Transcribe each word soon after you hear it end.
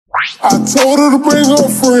I told her to bring her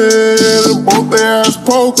friend, and both their ass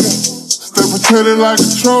poking. Stay protected like a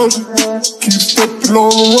Trojan, keep stepping on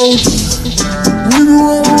the road. We be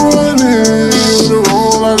running, on the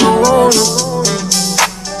road like a roller.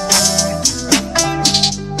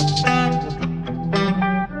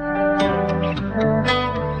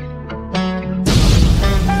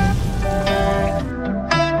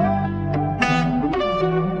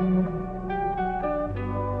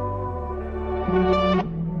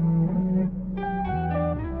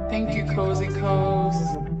 Thank you, Cozi Coz.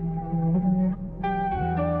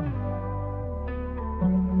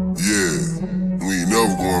 Yeah, we ain't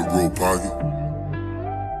never going broke, pocket.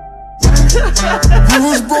 We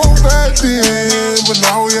was broke back then, but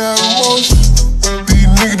now we have emotion. These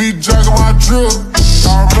niggas be jacking my drip,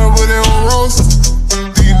 I remember they were roasting.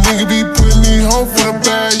 These niggas be putting me home for the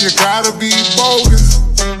bag, you gotta be bogus.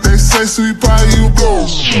 They say sweet pie, you blow.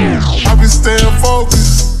 I be staying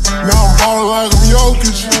focused, now I'm ballin' like I'm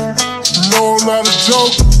Jokic. No, I'm not a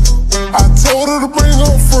joke. I told her to bring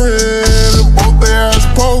her friend, and both their ass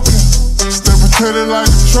poking. Stay protected like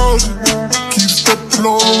a Trojan, keep stepping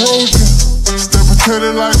on the road. Stay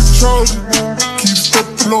protected like a Trojan, keep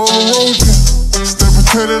stepping on the road. Stay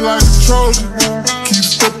protected like a Trojan, keep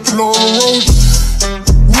stepping on the road.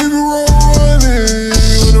 We be running,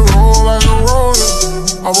 with a roll like a roller.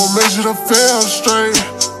 I'ma make sure the fail straight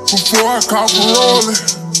before I cop a rollin'.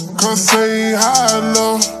 Cause they ain't high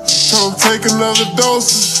enough, tell them take another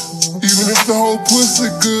dosage. Even if the whole pussy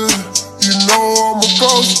good, you know I'ma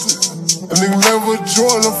ghost it. A nigga never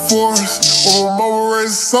join the force, but my mama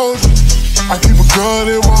raised a soldier. I keep a gun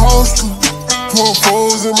in my holster, pour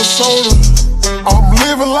foes in my soda. I'm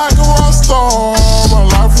living like a rock star, my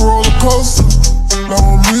life a roller coaster. Now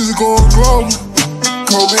my music going global,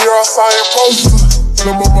 come here I sign your poster.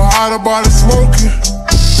 Now mama hot about it smoking,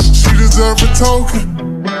 she deserve a token.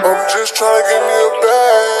 I'm just tryna get me a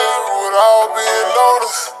bag without being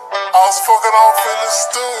noticed. I was fucking off in the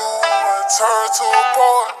stew and turned to a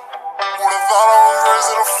poet. Would've thought I was raised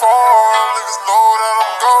in a farm, niggas know that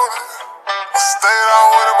I'm goated. I stayed out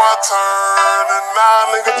waiting my turn and now a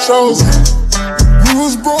nigga chose it. We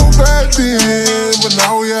was broke back then, but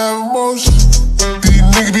now we have emotion. These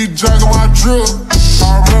niggas be jacking my drip,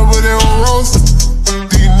 I remember they were roasting.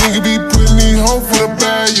 These niggas be putting me home for the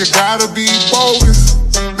bag, you gotta be bogus.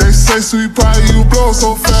 They say sweet pie, you blow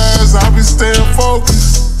so fast, I be staying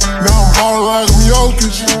focused. Now I'm ballin' like I'm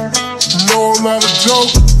Jokic, no I'm not a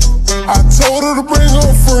joke. I told her to bring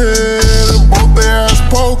her friend, and both their ass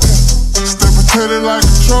poking. Stay protected like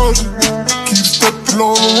a Trojan, keep stepping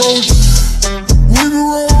on the road. We be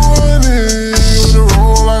running, with a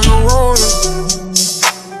roll like a roller.